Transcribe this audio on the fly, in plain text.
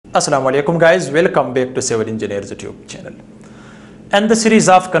Assalamu alaikum guys, welcome back to Civil Engineers YouTube channel. And the series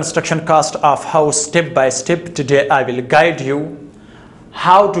of construction cost of house step by step, today I will guide you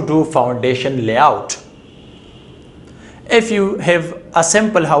how to do foundation layout. If you have a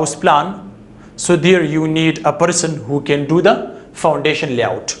simple house plan, so there you need a person who can do the foundation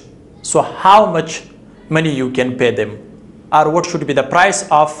layout. So how much money you can pay them, or what should be the price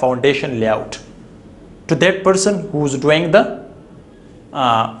of foundation layout to that person who is doing the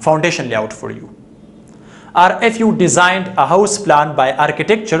foundation layout for you. Or if you designed a house plan by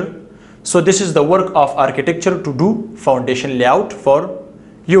architecture, so this is the work of architecture to do foundation layout for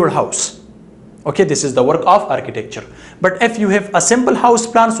your house. Okay, this is the work of architecture. But if you have a simple house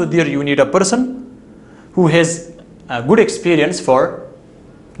plan, so there you need a person who has a good experience for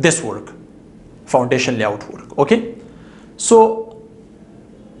this work, foundation layout work. Okay, so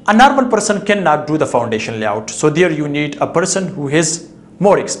a normal person cannot do the foundation layout, so there you need a person who has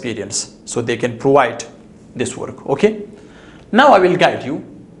more experience, so they can provide this work. Okay, now I will guide you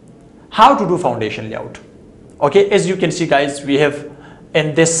how to do foundation layout. Okay, as you can see guys, we have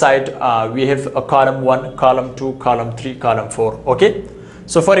in this side we have a column 1, column 2, column 3, column 4. Okay,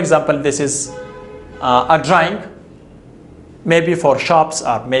 so for example, this is a drawing, maybe for shops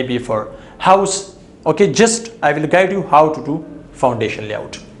or maybe for house. Okay, just I will guide you how to do foundation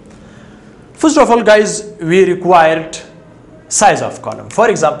layout. First of all guys, we required size of column. For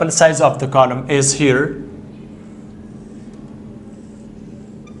example, size of the column is here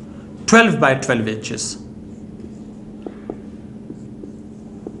 12 by 12 inches.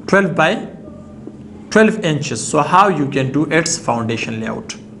 12 by 12 inches. So how you can do its foundation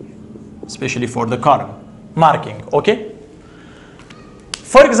layout, especially for the column marking. Okay,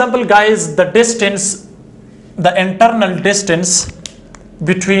 for example guys, the distance, the internal distance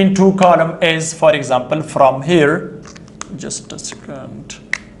between two columns is, for example, from here, just a second,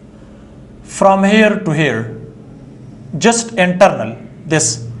 from here to here, just internal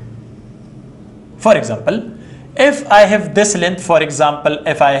this. For example, if I have this length, for example,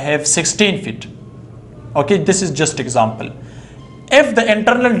 if I have 16 feet, okay, this is just example. If the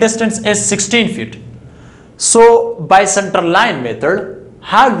internal distance is 16 feet, so by center line method,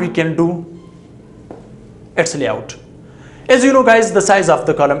 how we can do its layout? As you know guys, the size of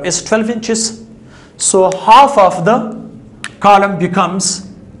the column is 12 inches. So half of the column becomes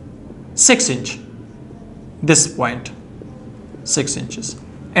 6 inch. This point 6 inches,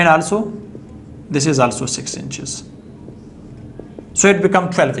 and also this is also 6 inches. So it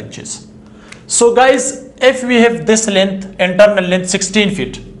becomes 12 inches. So guys, if we have this length, internal length 16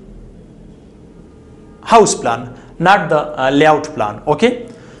 feet, house plan, not the layout plan. Okay,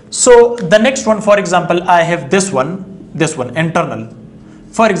 so the next one, for example, I have this one internal.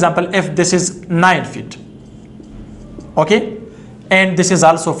 For example, if this is 9 feet, okay, and this is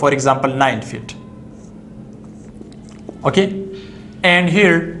also, for example, 9 feet. Okay, and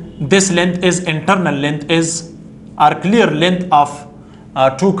here this length is internal length is, our clear length of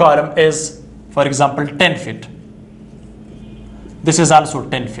two column is, for example, 10 feet. This is also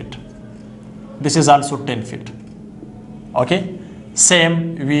 10 feet. This is also 10 feet. Okay,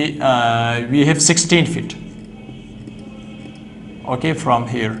 same we have 16 feet. Okay, from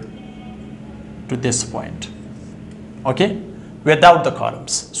here to this point. Okay, without the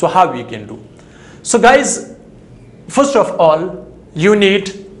columns. So how we can do? So guys, first of all, you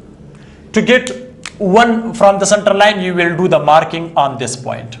need to get one from the center line. You will do the marking on this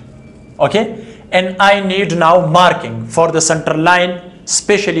point. Okay, and I need now marking for the center line,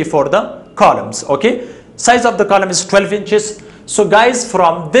 especially for the columns. Okay, size of the column is 12 inches. So guys,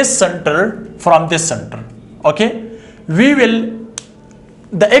 from this center, okay, we will,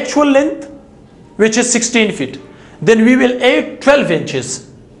 the actual length, which is 16 feet, then we will add 12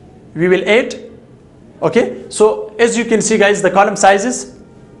 inches. We will add. Okay, so as you can see guys, the column size is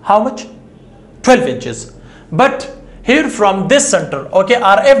how much? 12 inches. But here from this center, okay,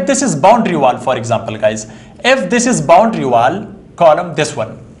 or if this is boundary wall, for example guys, if this is boundary wall column, this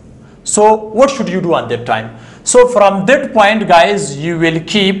one, so what should you do on that time? So from that point guys, you will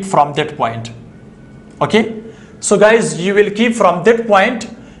keep from that point. Okay, so guys, you will keep from that point,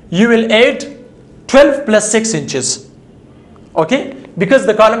 you will add 12 plus 6 inches. Okay, because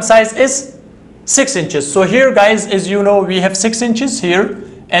the column size is 6 inches. So here guys, as you know, we have 6 inches here,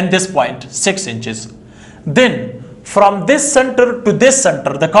 and this point 6 inches. Then from this center to this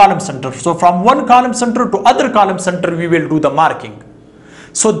center, the column center, so from one column center to other column center, we will do the marking.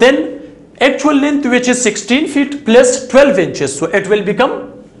 So then actual length, which is 16 feet plus 12 inches, so it will become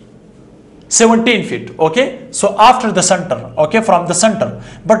 17 feet. Okay, so after the center, okay, from the center.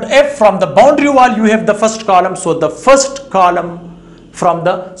 But if from the boundary wall you have the first column, so the first column from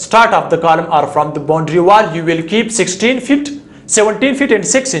the start of the column or from the boundary wall, you will keep 16 feet, 17 feet and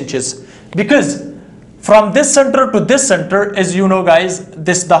 6 inches, because from this center to this center, as you know guys,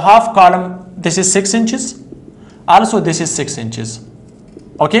 this the half column, this is 6 inches, also this is 6 inches.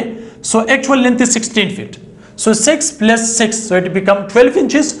 Okay, so actual length is 16 feet. So 6 plus 6, so it becomes 12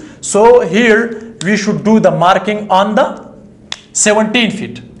 inches. So here we should do the marking on the 17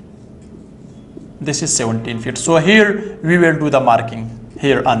 feet. This is 17 feet. So here we will do the marking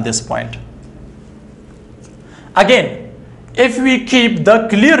here on this point. Again, if we keep the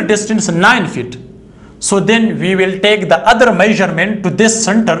clear distance 9 feet, so then we will take the other measurement to this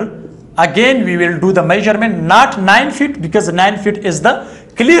center. Again, we will do the measurement not 9 feet, because 9 feet is the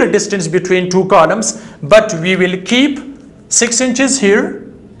clear distance between two columns, but we will keep 6 inches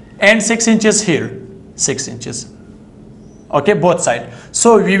here and 6 inches here, 6 inches. Okay, both sides.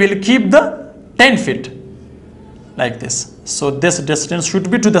 So we will keep the 10 feet like this. So this distance should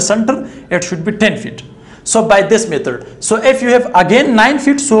be to the center, it should be 10 feet. So by this method, so if you have again 9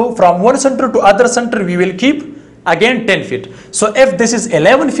 feet, so from one center to other center we will keep again 10 feet. So if this is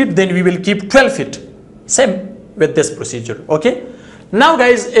 11 feet, then we will keep 12 feet. Same with this procedure. Okay. Now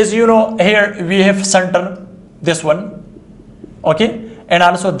guys, as you know, here we have center, this one, okay, and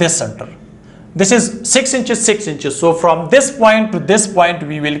also this center. This is 6 inches, 6 inches. So from this point to this point,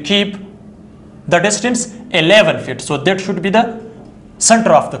 we will keep the distance 11 feet. So that should be the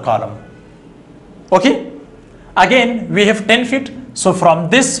center of the column. Okay. Again, we have 10 feet. So from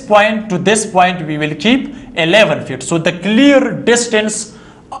this point to this point, we will keep 11 feet. So the clear distance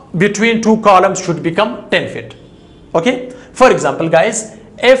between two columns should become 10 feet. Okay. For example, guys,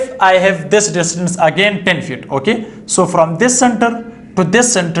 if I have this distance again 10 feet, okay, so from this center to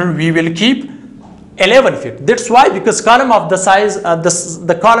this center we will keep 11 feet. That's why, because column of the size,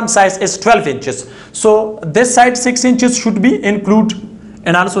 the column size is 12 inches. So this side 6 inches should be include,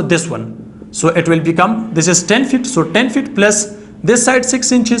 and also this one. So it will become, this is 10 feet. So 10 feet plus this side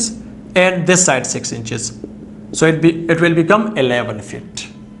 6 inches and this side 6 inches. So it will become 11 feet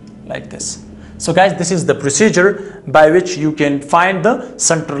like this. So guys, this is the procedure by which you can find the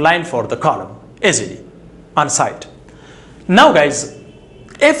center line for the column easily on site. Now guys,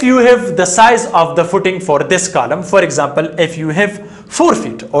 if you have the size of the footing for this column, for example, if you have 4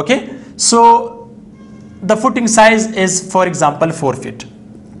 feet, okay, so the footing size is, for example, 4 feet.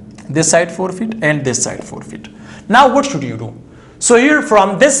 This side 4 feet and this side 4 feet. Now what should you do? So here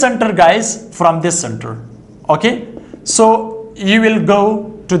from this center, guys, from this center, okay, so you will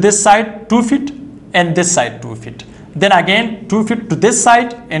go to this side 2 feet and this side 2 feet. Then again 2 feet to this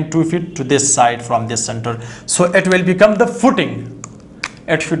side and 2 feet to this side from this center. So it will become the footing.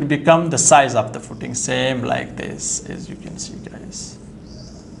 It should become the size of the footing, same like this, as you can see, guys.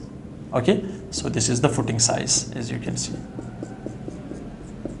 Okay, so this is the footing size, as you can see.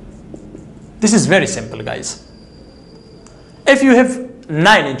 This is very simple, guys. If you have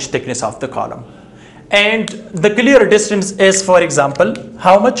 9-inch thickness of the column and the clear distance is, for example,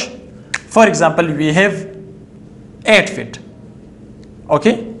 how much? For example, we have 8 feet.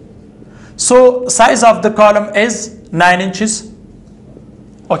 Okay, so size of the column is 9 inches.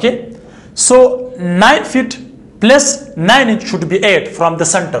 Okay, so 9 feet plus 9 inch should be 8 from the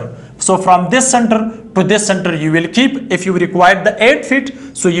center. So from this center to this center you will keep, if you require the 8 feet,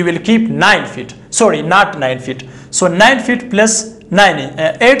 so you will keep 9 feet. Sorry, not 9 feet. So 9 feet plus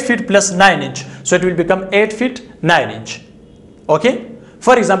 8 feet plus 9 inch. So it will become 8 feet 9 inch. Okay.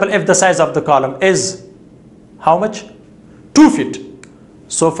 For example, if the size of the column is how much? 2 feet.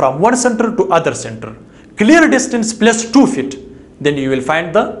 So from one center to other center, clear distance plus 2 feet. Then you will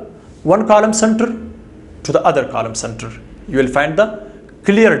find the one column center to the other column center. You will find the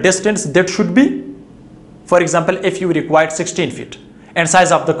clear distance that should be, for example, if you required 16 feet and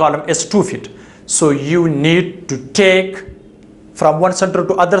size of the column is 2 feet. So you need to take from one center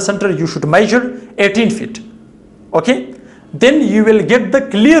to other center, you should measure 18 feet. Okay. Then you will get the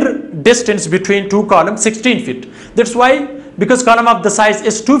clear distance between two columns 16 feet. That's why, because column of the size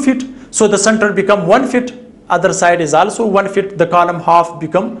is 2 feet, so the center become 1 feet, other side is also 1 feet, the column half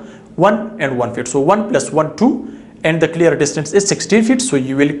become 1 and 1 feet. So 1 plus 1, 2, and the clear distance is 16 feet. So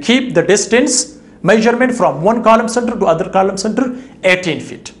you will keep the distance measurement from one column center to other column center 18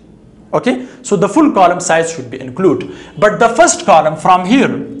 feet. Okay, so the full column size should be included. But the first column from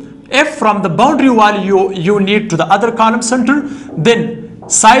here, if from the boundary wall you need to the other column center, then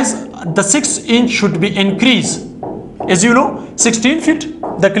size, the 6 inch should be increased. As you know, 16 feet,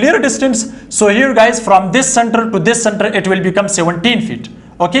 the clear distance. So here guys, from this center to this center, it will become 17 feet.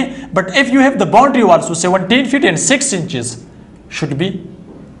 Okay, but if you have the boundary wall, so 17 feet and 6 inches should be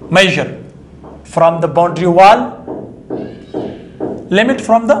measured from the boundary wall limit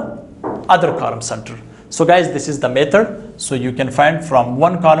from the other column center. So guys, this is the method. So you can find from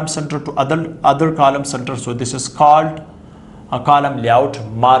one column center to other column center. So this is called a column layout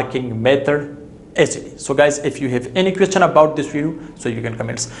marking method easily. So guys, if you have any question about this video, so you can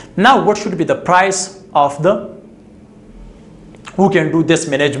comment. Now what should be the price of the who can do this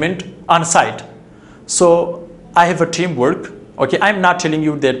management on site? So I have a teamwork. Okay, I'm not telling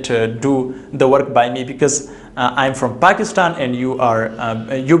you that do the work by me, because I'm from Pakistan and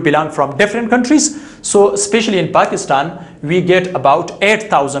you belong from different countries. So especially in Pakistan, we get about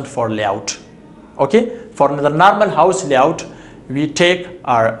 8,000 for layout. Okay, for the normal house layout, we take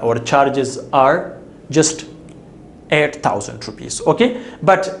our charges are just 8,000 rupees. Okay,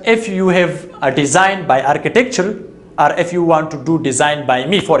 but if you have a design by architecture, or if you want to do design by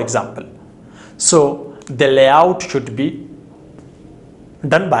me, for example, so the layout should be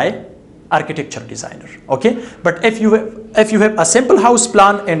done by architecture designer. Okay, but if you have a simple house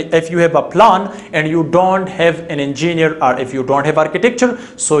plan, and if you have a plan and you don't have an engineer, or if you don't have architecture,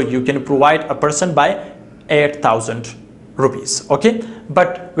 so you can provide a person by 8,000 rupees. Okay,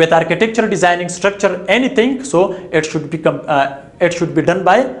 but with architecture, designing, structure, anything, so it should be done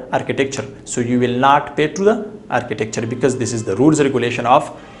by architecture. So you will not pay to the architecture, because this is the rules regulation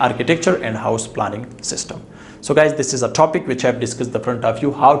of architecture and house planning system. So guys, this is a topic which I have discussed the front of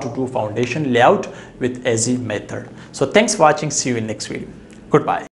you, how to do foundation layout with easy method. So thanks for watching. See you in next video. Goodbye.